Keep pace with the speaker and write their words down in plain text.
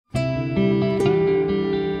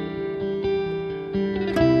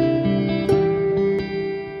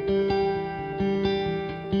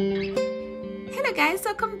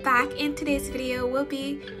In today's video, we'll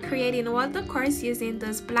be creating wall decors using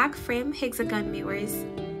those black frame hexagon mirrors.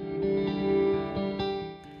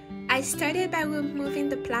 I started by removing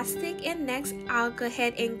the plastic, and next I'll go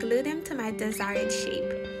ahead and glue them to my desired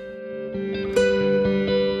shape.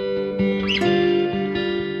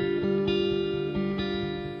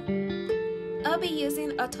 I'll be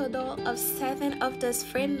using a total of 7 of those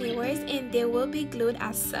frame mirrors, and they will be glued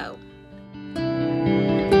as so.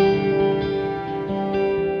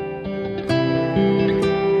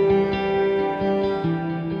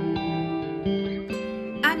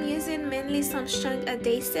 Some strong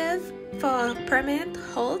adhesive for a permanent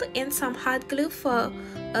hold and some hot glue for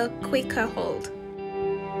a quicker hold.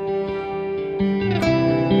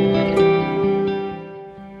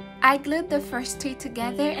 I glued the first 3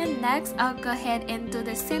 together, and next I'll go ahead and do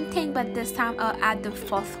the same thing, but this time I'll add the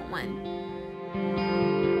 4th one.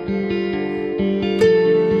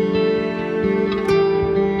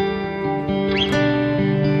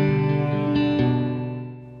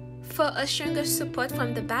 For a stronger support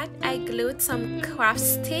from the back, I glued some craft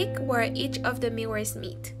stick where each of the mirrors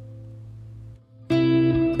meet.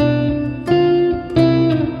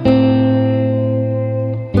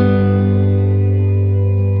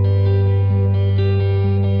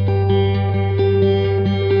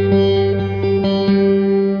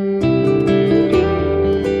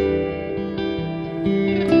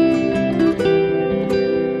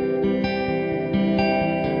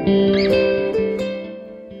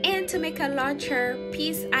 To make a larger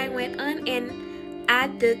piece, I went on and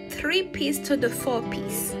add the 3 piece to the 4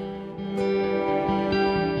 piece.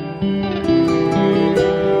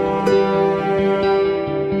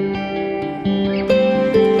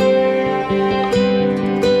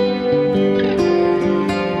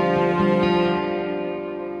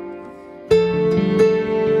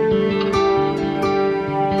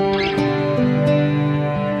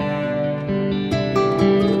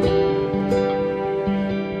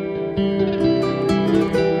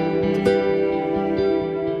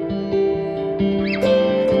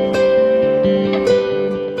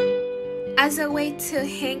 As a way to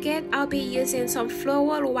hang it, I'll be using some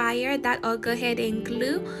floral wire that I'll go ahead and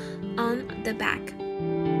glue on the back.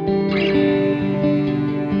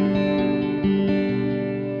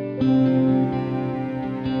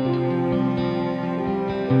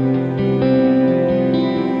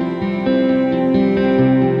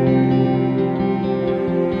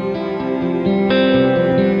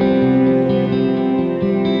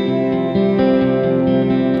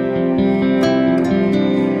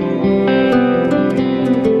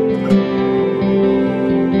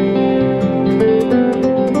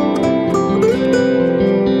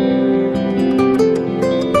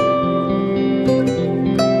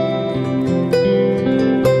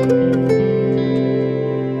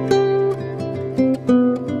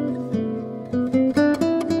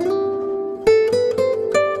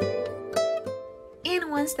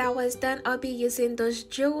 Once that was done, I'll be using those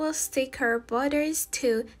jewel sticker borders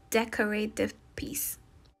to decorate the piece.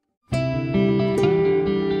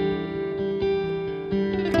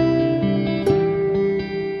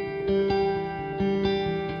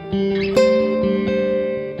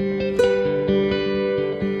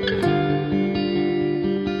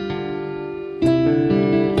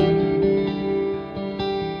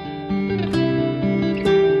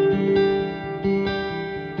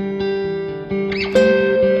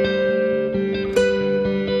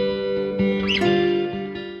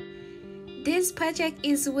 This project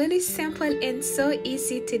is really simple and so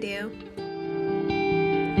easy to do.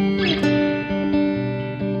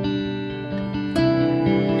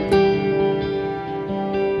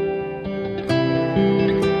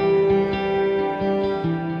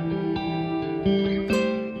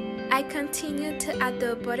 I continue to add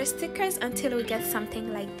the border stickers until we get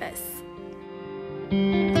something like this.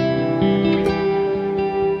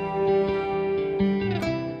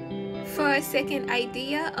 For a second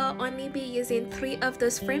idea, I'll only be using 3 of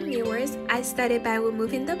those frame mirrors. I started by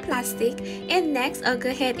removing the plastic, and next I'll go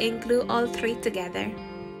ahead and glue all 3 together.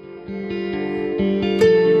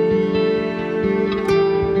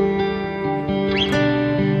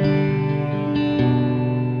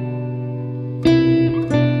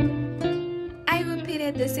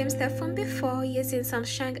 The same step from before, using some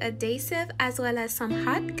strong adhesive as well as some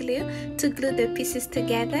hot glue to glue the pieces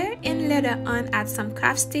together, and later on add some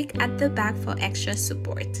craft stick at the back for extra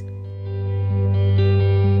support.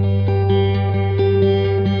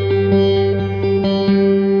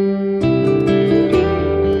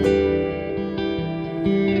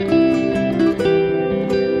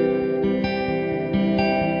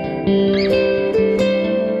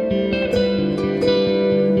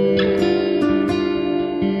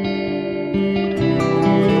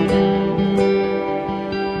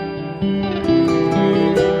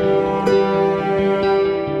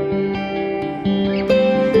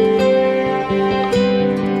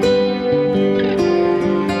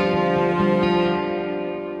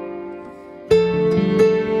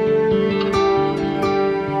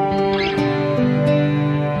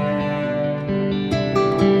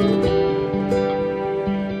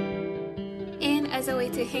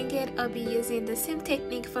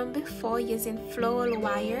 before using floral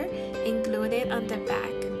wire and glued it on the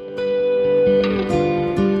back.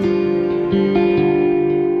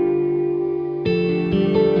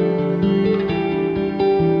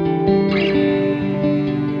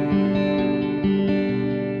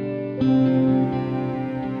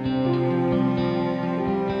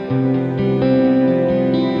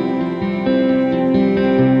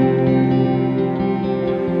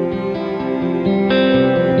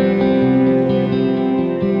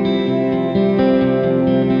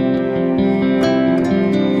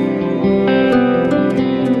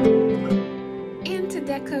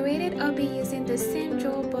 Decorated, I'll be using the same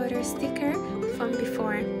jewel border sticker from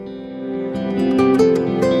before.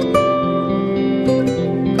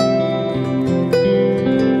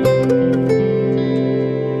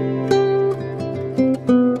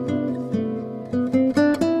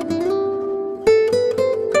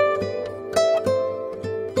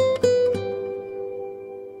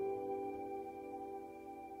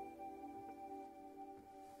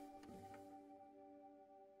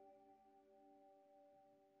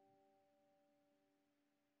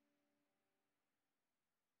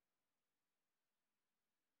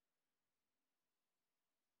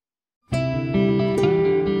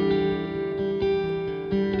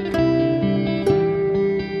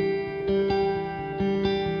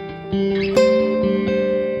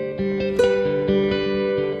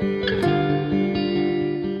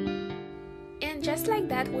 And just like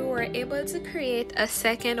that, we were able to create a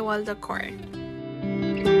second wall decor.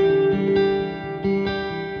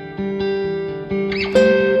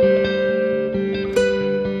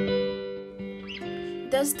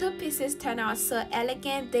 Those two pieces turn out so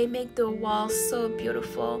elegant, they make the wall so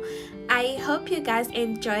beautiful. I hope you guys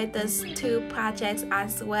enjoyed those two projects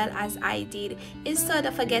as well as I did. And so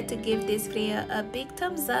don't forget to give this video a big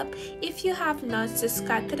thumbs up. If you have not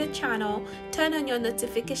subscribed to the channel, turn on your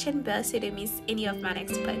notification bell so you don't miss any of my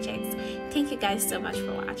next projects. Thank you guys so much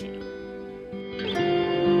for watching.